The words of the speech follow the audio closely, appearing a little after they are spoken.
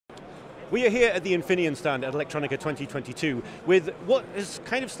We are here at the Infineon stand at Electronica 2022 with what has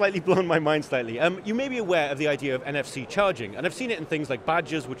kind of slightly blown my mind slightly. You may be aware of the idea of NFC charging, and I've seen it in things like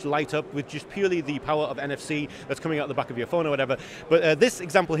badges which light up with just purely the power of NFC that's coming out the back of your phone or whatever, but this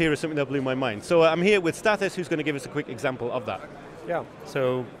example here is something that blew my mind. So I'm here with Stathis, who's going to give us a quick example of that. Yeah,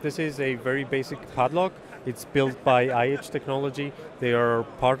 so this is a very basic padlock. It's built by IH Technology. They are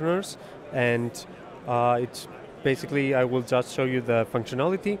partners, and it's basically, I will just show you the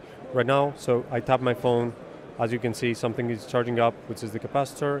functionality right now. So I tap my phone, as you can see something is charging up, which is the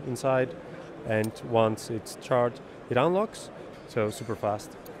capacitor inside, and once it's charged, it unlocks, so super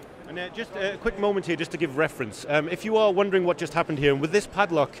fast. And just a quick moment here just to give reference. If you are wondering what just happened here, with this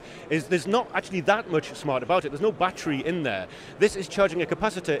padlock, there's not actually that much smart about it. There's no battery in there. This is charging a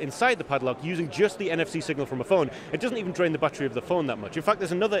capacitor inside the padlock using just the NFC signal from a phone. It doesn't even drain the battery of the phone that much. In fact,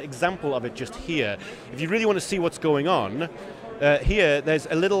 there's another example of it just here. If you really want to see what's going on, here there's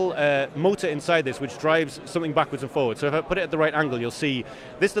a little motor inside this which drives something backwards and forwards. So if I put it at the right angle, you'll see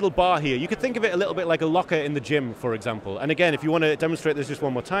this little bar here. You could think of it a little bit like a locker in the gym, for example. And again, if you want to demonstrate this just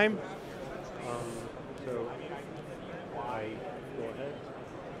one more time. So I go ahead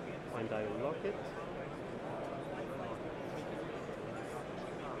and I lock it,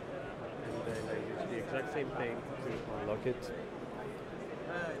 and then I use the exact same thing to unlock it.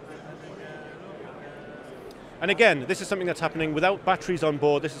 And again, this is something that's happening without batteries on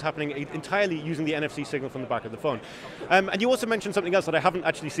board. This is happening entirely using the NFC signal from the back of the phone. And you also mentioned something else that I haven't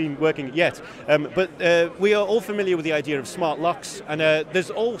actually seen working yet. But we are all familiar with the idea of smart locks. And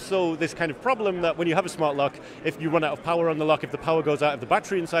there's also this kind of problem that when you have a smart lock, if you run out of power on the lock, if the power goes out, if the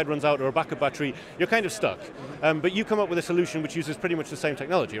battery inside runs out, or a backup battery, you're kind of stuck. But you come up with a solution which uses pretty much the same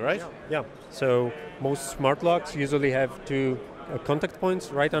technology, right? Yeah. So most smart locks usually have two contact points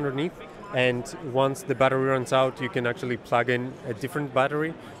right underneath. And once the battery runs out, you can actually plug in a different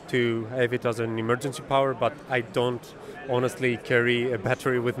battery to have it as an emergency power, but I don't honestly carry a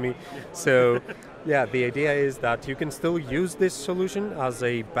battery with me. So yeah, the idea is that you can still use this solution as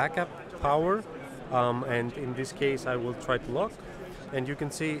a backup power. And in this case, I will try to lock. And you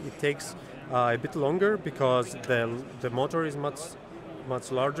can see it takes a bit longer because the motor is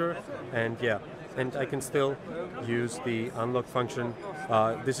much larger, and yeah. And I can still use the unlock function.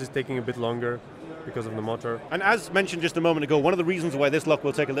 This is taking a bit longer because of the motor. And as mentioned just a moment ago, one of the reasons why this lock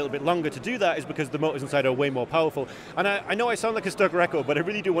will take a little bit longer to do that is because the motors inside are way more powerful. And I know I sound like a stuck record, but I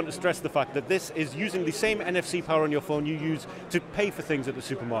really do want to stress the fact that this is using the same NFC power on your phone you use to pay for things at the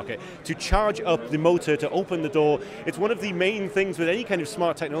supermarket, to charge up the motor, to open the door. It's one of the main things with any kind of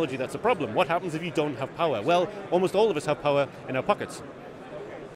smart technology that's a problem. What happens if you don't have power? Well, almost all of us have power in our pockets.